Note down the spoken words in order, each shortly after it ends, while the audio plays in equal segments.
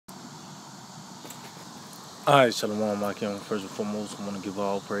Alright, Shalom, my king. First and foremost, I want to give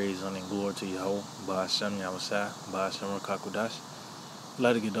all praise, honor, and glory to Yahweh, by Hashem, Yahushua, by Hashem, Rakakudash. I'd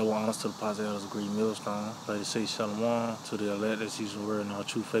like to give double honors to the Prophet of the great millstone. I'd like to say Shalom to the elect that sees the word in our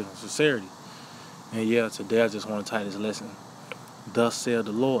true faith and sincerity. And yeah, today I just want to tie this lesson, Thus said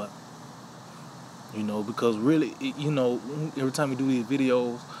the Lord. Because really, every time we do these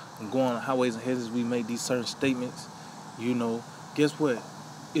videos and go on highways and hedges, we make these certain statements, guess what?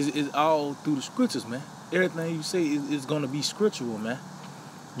 It's all through the scriptures, man. Everything you say is going to be scriptural, man.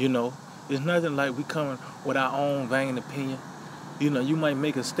 It's nothing like we coming with our own vain opinion. You might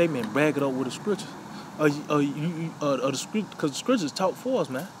make a statement, brag it up with the scriptures. The script, because the scriptures talk for us,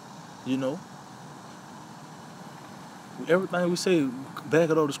 man. Everything we say, back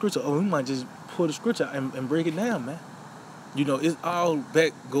it up the scripture. We might just pull the scripture and break it down, man. It's all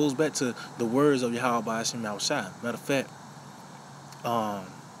goes back to the words of Yahweh by Hashem Yahushua. Matter of fact,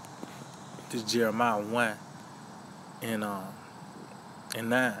 this Jeremiah 1 and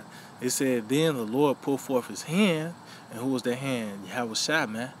 9. It said, Then the Lord put forth his hand, and who was that hand? Yahushua,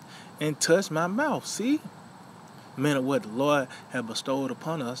 man, and touched my mouth. See? Man, of what the Lord had bestowed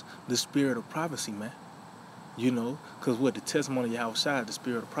upon us, the spirit of prophecy, man. Because what the testimony of Yahushua, the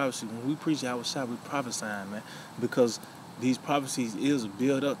spirit of prophecy, when we preach Yahushua, we prophesying, man. Because these prophecies is a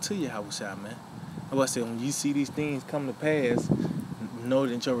build up to Yahushua, man. Like I said, when you see these things come to pass, know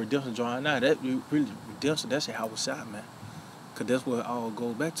that your redemption drawing out. That really redemption, that's your Yahushua, man. Because that's what it all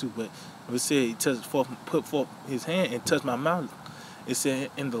goes back to. But it said he put forth his hand and touched my mouth. It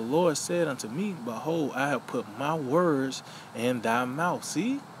said, And the Lord said unto me, Behold, I have put my words in thy mouth.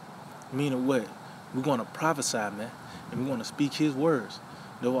 See? Meaning what? We're going to prophesy, man. And we're going to speak his words.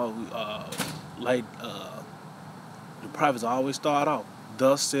 That's why the prophets always start off,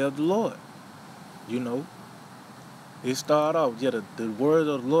 Thus said the Lord. It started off, the words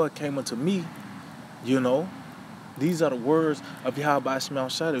of the Lord came unto me, These are the words of Yahweh by Hashem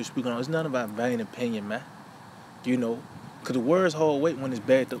Yahushua that we speak on. It's nothing about vain opinion, man. Because the words hold weight when it's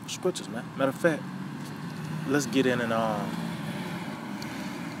backed up with scriptures, man. Matter of fact, let's get that in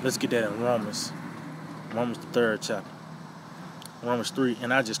Romans. Romans the 3rd chapter. Romans 3,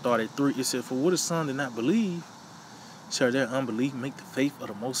 and I just started 3. It said, For what a son did not believe, shall their unbelief make the faith of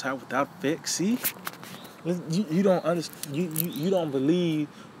the Most High without effect? See? You don't understand. You don't believe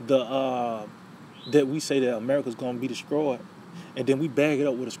that we say that America's going to be destroyed, and then we bag it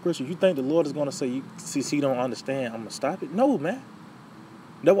up with a scripture. You think the Lord is going to say, "See, you don't understand. I'm gonna stop it"? No, man.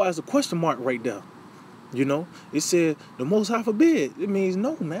 That's why it's a question mark right there. It said the Most High forbid. It means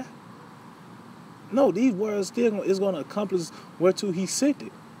no, man. No, these words still is going to accomplish whereto He sent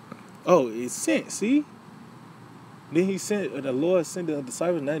it. Oh, it's sent. See. Then the Lord sent the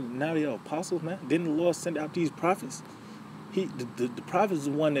disciples, now they are apostles, man. Didn't the Lord send out these prophets? The prophets is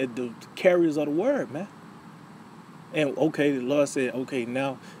the one that the carriers of the word, man. And okay, the Lord said, okay,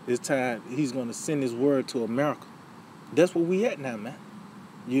 now it's time. He's going to send his word to America. That's where we at now, man.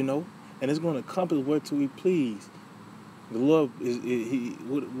 And it's going to accomplish whereto He please. The Lord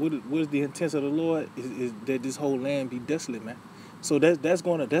what is the intent of the Lord is that this whole land be desolate, man. So that's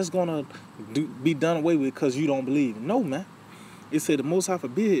gonna be done away with because you don't believe. No, man. It said the Most High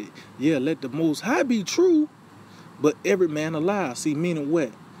forbid. Yeah, let the Most High be true, but every man a lie. See, meaning what?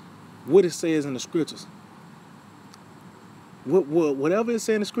 What it says in the scriptures. Whatever it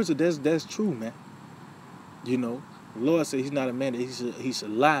says in the scripture, that's true, man. The Lord said He's not a man that he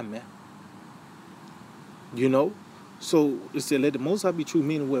should lie, man. So it said let the Most High be true,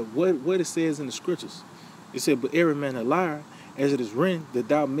 meaning what it says in the scriptures. It said, but every man a liar, as it is written, that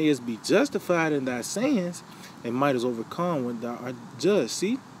thou mayest be justified in thy sayings, and mightest overcome when thou art judged.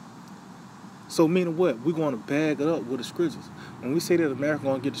 See? So meaning what? We're going to bag it up with the scriptures. When we say that America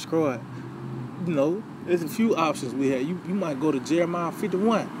going to get destroyed, there's a few options we have. You might go to Jeremiah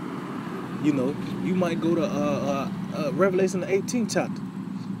 51. You might go to Revelation the 18th chapter.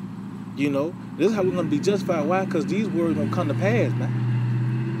 This is how we're going to be justified. Why? Because these words going to come to pass, man.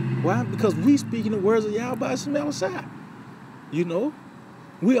 Why? Because we speaking the words of Yahweh by Hashem Yahushua.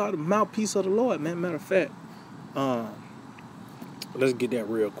 We are the mouthpiece of the Lord, man. Matter of fact, let's get that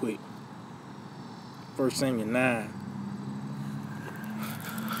real quick. 1 Samuel 9.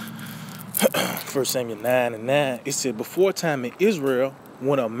 1 Samuel 9 and 9. It said, before time in Israel,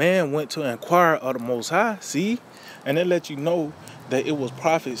 when a man went to inquire of the Most High, see, and it let you know that it was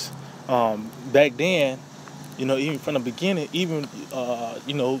prophets back then, even from the beginning, even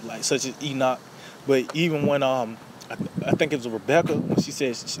like such as Enoch, but even when I think it was Rebecca when she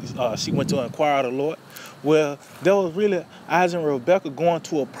said she went to inquire of the Lord. Well, there was really Isaac and Rebecca going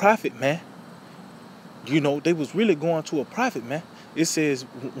to a prophet, man. They was really going to a prophet, man. It says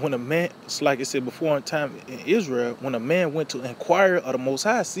when a man, it's like it said before in time in Israel, when a man went to inquire of the Most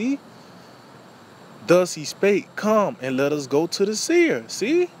High, see, thus he spake, come and let us go to the seer.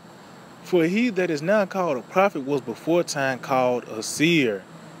 See, for he that is now called a prophet was before time called a seer.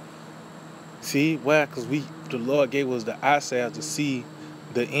 See, why? Because the Lord gave us the eyesight to see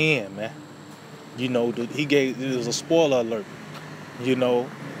the end, man. You know, he gave, it was a spoiler alert. You know,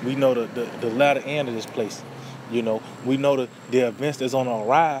 we know the latter end of this place. You know, we know the events that's on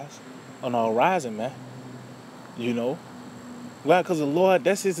our horizon, man. You know, why? Because the Lord,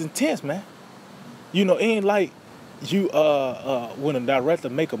 that's his intent, man. You know, it ain't like you when a director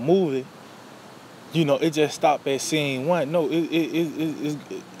make a movie, you know, it just stop at scene one. No,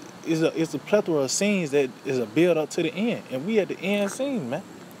 it's a plethora of scenes that is a build up to the end, and we at the end scene, man.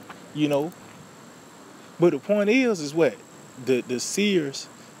 You know, but the point is what the seers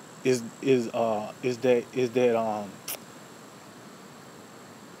is the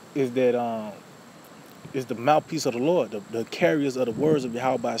mouthpiece of the Lord, the carriers of the words of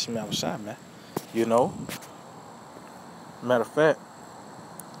Yahweh Shema Shai, man. You know, matter of fact,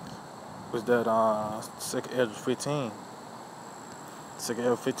 was that 2nd Ezra 15. 2nd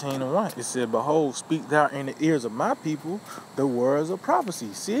Ezra 15:1. It said, behold, speak thou in the ears of my people the words of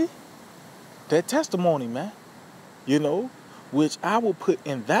prophecy. See? That testimony, man. You know, which I will put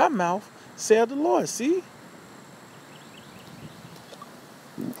in thy mouth, saith the Lord. See?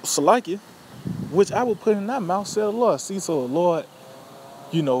 So like it, which I will put in thy mouth, saith the Lord. See, so the Lord,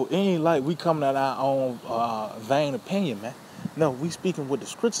 you know, it ain't like we coming out our own vain opinion, man. No, we speaking what the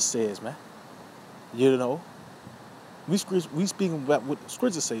scripture says, man. You know, we speaking about what the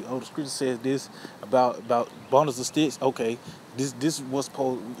scripture say. Oh, the scripture says this about bundles of sticks. Okay, this was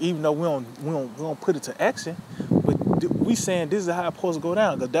supposed. Even though we don't put it to action, but we saying this is how it's supposed to go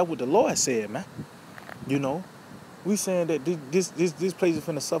down, because that's what the Lord said, man. You know, we saying that this place is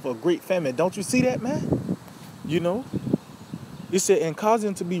finna suffer a great famine. Don't you see that, man? You know. It said, and cause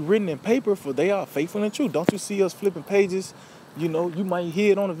them to be written in paper, for they are faithful and true. Don't you see us flipping pages? You know, you might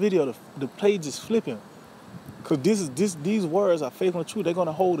hear it on the video, the pages flipping. Because these words are faithful and true. They're going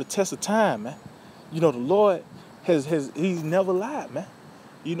to hold the test of time, man. You know, the Lord he's never lied, man.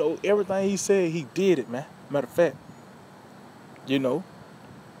 You know, everything he said, he did it, man. Matter of fact, you know,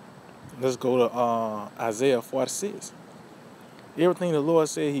 let's go to Isaiah 46. Everything the Lord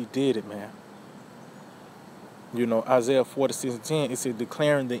said, he did it, man. You know, Isaiah 46:10, it said,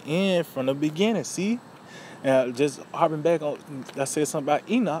 declaring the end from the beginning. See? Just harping back on, I said something about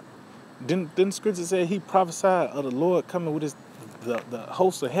Enoch. Didn't the scripture say he prophesied of the Lord coming with the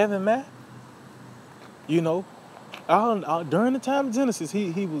host of heaven, man? You know, during the time of Genesis,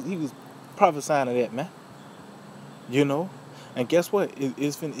 he was prophesying of that, man. You know? And guess what?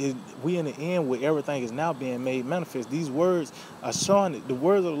 We in the end where everything is now being made manifest. These words are showing it. The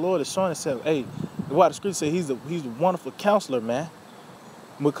words of the Lord is showing itself. Hey, why the scripture say he's a wonderful counselor, man.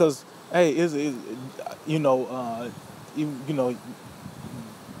 Because hey, your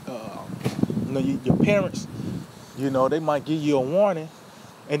parents, you know, they might give you a warning,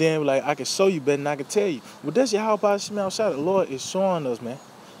 and then like, I can show you better than I can tell you. But that's Yahweh Shema Shai. The Lord is showing us, man.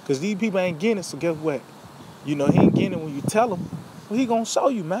 Because these people ain't getting it. So guess what? You know, he ain't getting it when you tell him. Well, he gonna show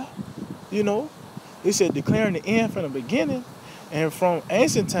you, man. You know, he said, declaring the end from the beginning, and from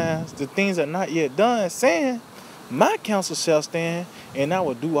ancient times, the things are not yet done, saying, my counsel shall stand, and I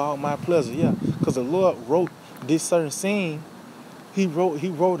will do all my pleasure. Yeah, because the Lord wrote this certain scene. He wrote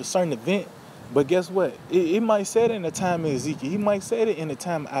a certain event. But guess what? It might say it in the time of Ezekiel. He might say it in the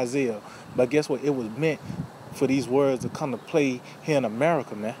time of Isaiah. But guess what? It was meant for these words to come to play here in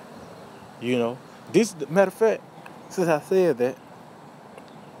America, man. You know, matter of fact, since I said that,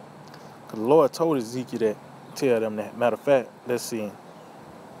 the Lord told Ezekiel that, tell them that. Matter of fact, let's see.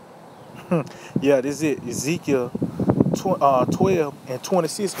 Yeah, this is it. Ezekiel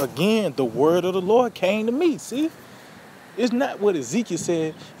 12:26. Again, the word of the Lord came to me. See? It's not what Ezekiel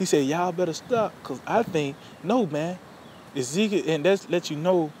said. He said, y'all better stop. Because I think, no, man. Ezekiel, and that's let you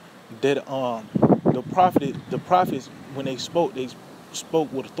know that the prophets, when they spoke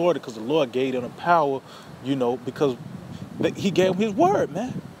with authority, because the Lord gave them the power, you know, because he gave them his word,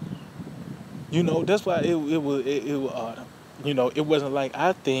 man. You know, that's why it was you know, it wasn't like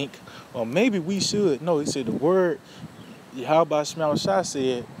I think, or maybe we should. No, he said the word, how about Shema Shai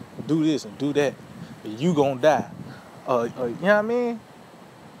said, do this and do that, and you gonna die. You know what I mean?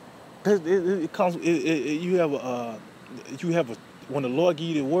 It comes. You have a. When the Lord give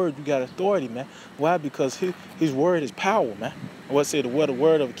you the word, you got authority, man. Why? Because his word is power, man. What say the word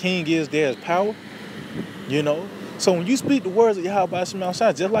of a king is, there is power. You know. So when you speak the words of Yahweh Shema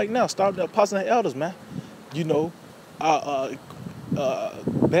Shai, just like now, start the apostles and elders, man. You know,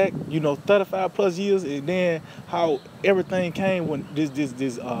 back, 35 plus years, and then how everything came when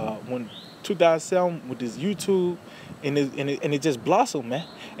when 2007 with this YouTube, and it just blossomed, man.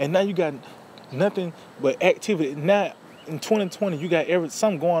 And now you got nothing but activity. Now in 2020, you got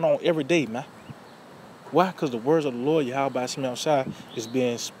something going on every day, man. Why? Because the words of the Lord, Yahweh Shemel Shai, is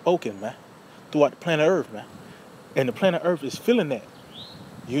being spoken, man, throughout the planet Earth, man. And the planet Earth is feeling that,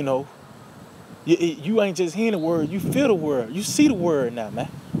 you know. You ain't just hearing the word, you feel the word. You see the word now,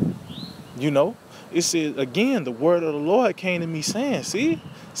 man. You know. It says, again, the word of the Lord came to me saying, see,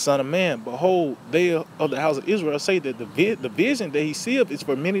 son of man, behold, they of the house of Israel say that the vision that he seeth is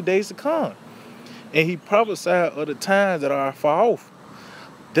for many days to come. And he prophesied of the times that are far off.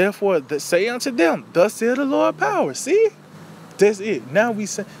 Therefore, say unto them, thus saith the Lord power. See? That's it. Now we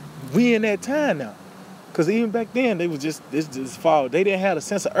in that time now. Because even back then, they was just fall. They didn't have a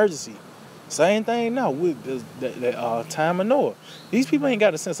sense of urgency. Same thing now with the time of Noah. These people ain't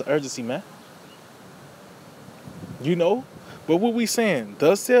got a sense of urgency, man. You know? But what we saying?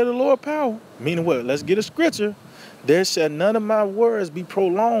 Thus said the Lord power. Meaning what? Let's get a scripture. There shall none of my words be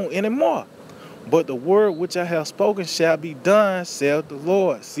prolonged anymore. But the word which I have spoken shall be done, saith the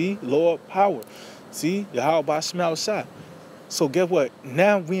Lord. See? Lord power. See? Yahweh Shemel Shai. So guess what?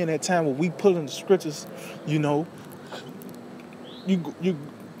 Now we in that time where we pulling the scriptures, you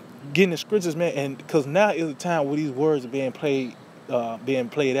getting the scriptures, man, and because now is a time where these words are being played out,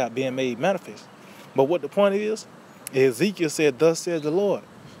 being made manifest. But what the point is, Ezekiel said, thus says the Lord.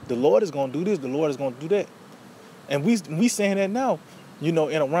 The Lord is going to do this, the Lord is going to do that. And we saying that now, in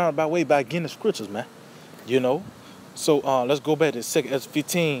a roundabout way by getting the scriptures, man. So let's go back to 2 Ezra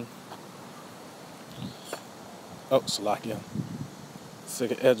 15. Oh, Salakia.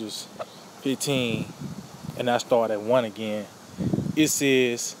 2 Ezra 15, and I start at 1 again. It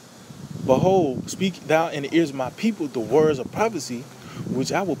says, behold, speak thou in the ears of my people the words of prophecy,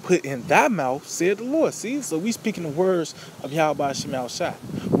 which I will put in thy mouth, said the Lord. See, so we speaking the words of Yahweh Shemel Shai,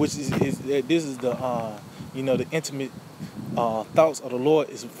 which is this is the the intimate thoughts of the Lord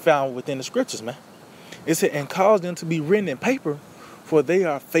is found within the scriptures, man. It said, and cause them to be written in paper, for they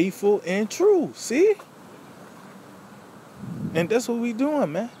are faithful and true. See? And that's what we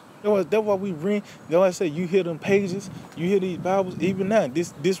doing, man. That's why we read. That's why I say you hear them pages, you hear these Bibles. Even now,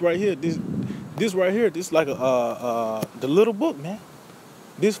 this right here, this like the little book, man.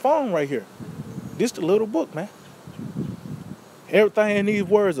 This phone right here, this the little book, man. Everything in these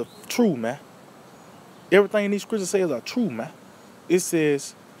words are true, man. Everything in these scriptures says are true, man. It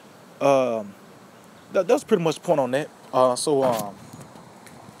says, that's pretty much the point on that.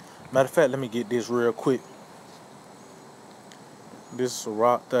 Matter of fact, let me get this real quick. This is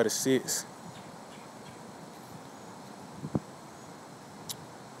Sirach 36.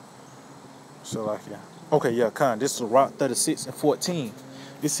 So like, yeah. Okay, yeah, this is Sirach 36 and 14.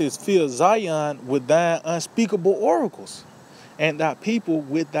 It says, fill Zion with thine unspeakable oracles, and thy people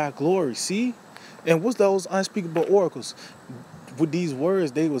with thy glory. See? And what's those unspeakable oracles? With these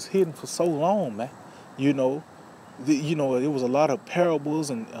words, they was hidden for so long, man. It was a lot of parables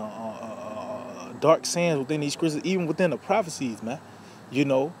and dark sayings within these scriptures, even within the prophecies, man.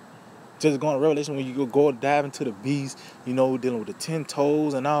 Just going to Revelation when you go dive into the beast, dealing with the 10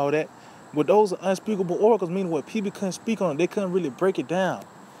 toes and all that. But those are unspeakable oracles, meaning what people couldn't speak on, they couldn't really break it down.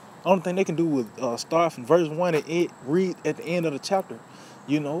 Only thing they can do is start from verse 1 and read at the end of the chapter.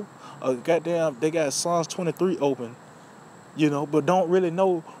 Goddamn, they got Psalms 23 open, but don't really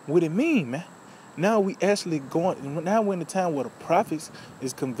know what it means, man. Now we actually now we're in the time where the prophets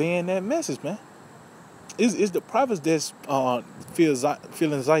is conveying that message, man. It's the prophets that's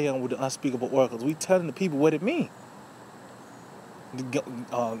filling Zion with the unspeakable oracles. We telling the people what it means.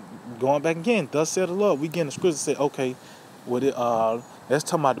 Going back again, thus said the Lord. We getting the scripture and say, okay, let's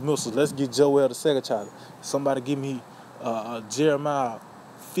talk about the missiles. Let's get Joel the second child. Somebody give me Jeremiah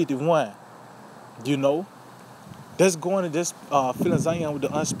 51. That's going to just filling Zion with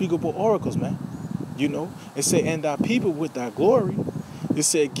the unspeakable oracles, man. It said, and thy people with thy glory. It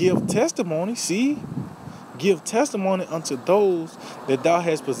said, give testimony. See? Give testimony unto those that thou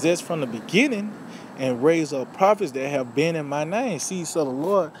hast possessed from the beginning, and raise up prophets that have been in my name. See, so the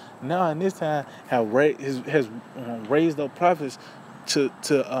Lord now in this time has raised up prophets to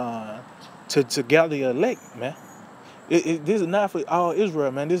gather the elect, man. This is not for all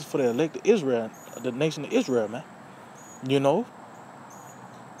Israel, man. This is for the elect of Israel, the nation of Israel, man.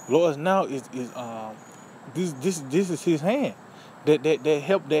 Lord now is this is His hand that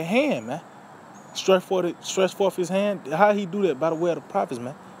help that hand, man. Stretch forth His hand. How He do that? By the way of the prophets,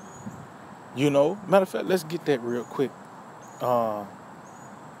 man. Matter of fact, let's get that real quick.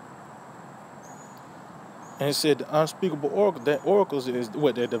 And it said the unspeakable oracle, that oracles is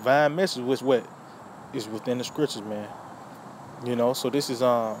what the divine message was what is within the scriptures, man. You know, so this is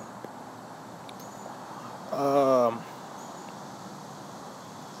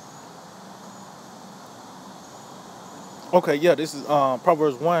okay, yeah, this is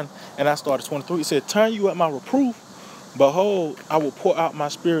Proverbs 1, and I started 23. It said, turn you at my reproof. Behold, I will pour out my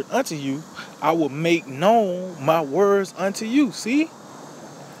spirit unto you. I will make known my words unto you. See?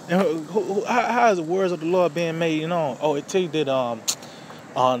 And how is the words of the Lord being made known? Oh, it tell you that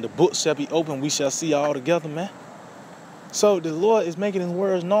the book shall be open. We shall see all together, man. So the Lord is making his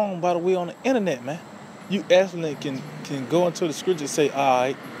words known by the way on the internet, man. You actually can go into the scripture and say, all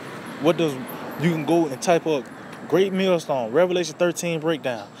right, you can go and type up Great Millstone, Revelation 13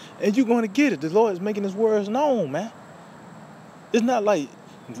 breakdown, and you're going to get it. The Lord is making his words known, man. It's not like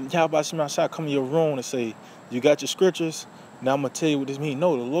y'all about to come in your room and say, you got your scriptures, now I'm going to tell you what this means.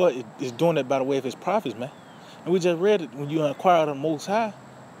 No, the Lord is doing that by the way of his prophets, man. And we just read it, when you inquire of the Most High,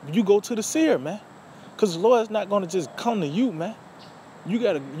 you go to the seer, man. Because the Lord is not going to just come to you, man. You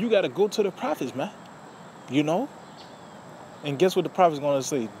gotta go to the prophets, man. You know? And guess what the prophet's going to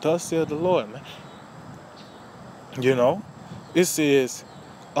say? Thus saith the Lord, man. You know? It says,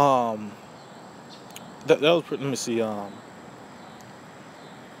 that was pretty, let me see,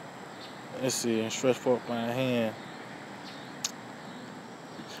 let's see, and stretch forth my hand.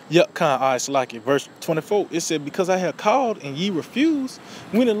 Yep, all right, so like it. Verse 24, it said, because I have called and ye refuse.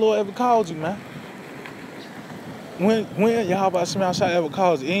 When the Lord ever called you, man? When Yahweh Shema Shai ever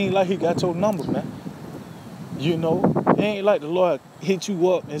called you? It ain't like he got your number, man. You know? It ain't like the Lord hit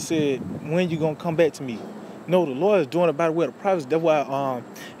you up and said, when you gonna come back to me? No, the Lord is doing it by the way of the prophets. That's why,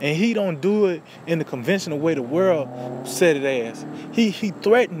 and he don't do it in the conventional way the world said it as. He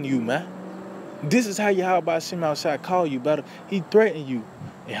threatened you, man. This is how Yahweh Shema Shai call you, brother. He threatened you.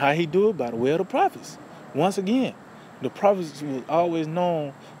 And how he do it? By the way of the prophets. Once again, the prophets was always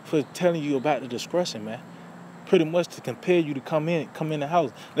known for telling you about the discretion, man. Pretty much to compel you to come in the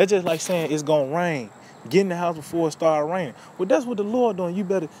house. That's just like saying it's gonna rain. Get in the house before it start raining. Well, that's what the Lord doing. You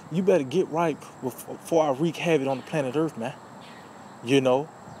better get right before I wreak havoc on the planet Earth, man. You know,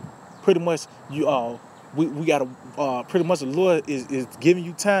 pretty much we gotta pretty much the Lord is giving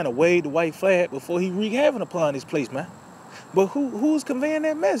you time to wave the white flag before he wreak havoc upon this place, man. But who's conveying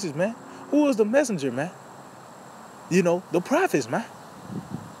that message, man? Who is the messenger, man? You know, the prophets, man.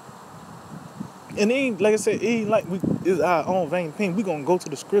 And it ain't, like I said, it ain't like it's our own vain thing. We gonna go to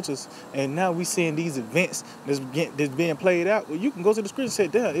the scriptures, and now we seeing these events that's being played out. Well, you can go to the scriptures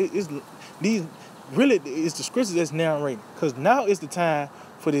and say, damn, it's the scriptures that's narrating. Because now is the time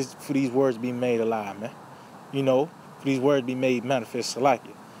for these words to be made alive, man. You know, for these words to be made manifest like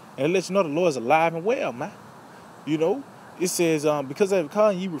it. And it lets you know the Lord is alive and well, man. You know, it says, because I have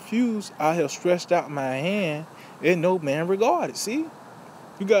called and ye refuse, I have stretched out my hand, and no man regarded. See?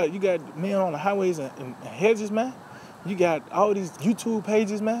 You got men on the highways and hedges, man. You got all these YouTube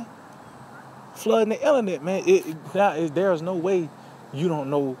pages, man, flooding the internet, man. There's no way you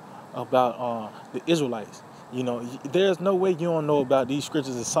don't know about the Israelites. You know, there's no way you don't know about these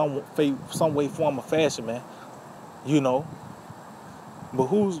scriptures in some way, form, or fashion, man. You know. But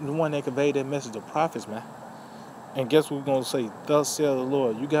who's the one that conveyed that message? The prophets, man. And guess what we're going to say? Thus saith the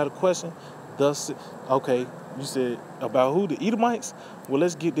Lord. You got a question? Okay, you said about who? The Edomites? Well,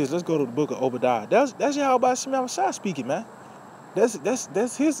 let's get this. Let's go to the book of Obadiah. That's Yahweh Shema Shai speaking, man.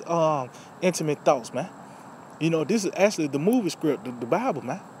 That's his intimate thoughts, man. You know, this is actually the movie script, the Bible,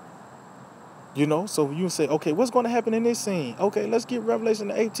 man. You know, so you say, okay, what's going to happen in this scene? Okay, let's get Revelation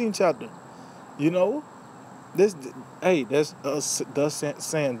the 18th chapter. You know, that's us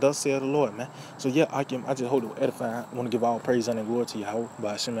saying, thus saith the Lord, man. So yeah, I just hold it edifying. I want to give all praise and glory to Yahweh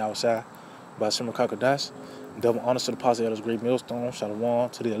by Shema Shai, by Shema Kakadash. Double honors to the apostle of this great millstone. Shalom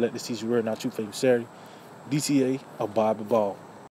to the elected teacher word, not true favorite Saturday. DTA of Bible Ball.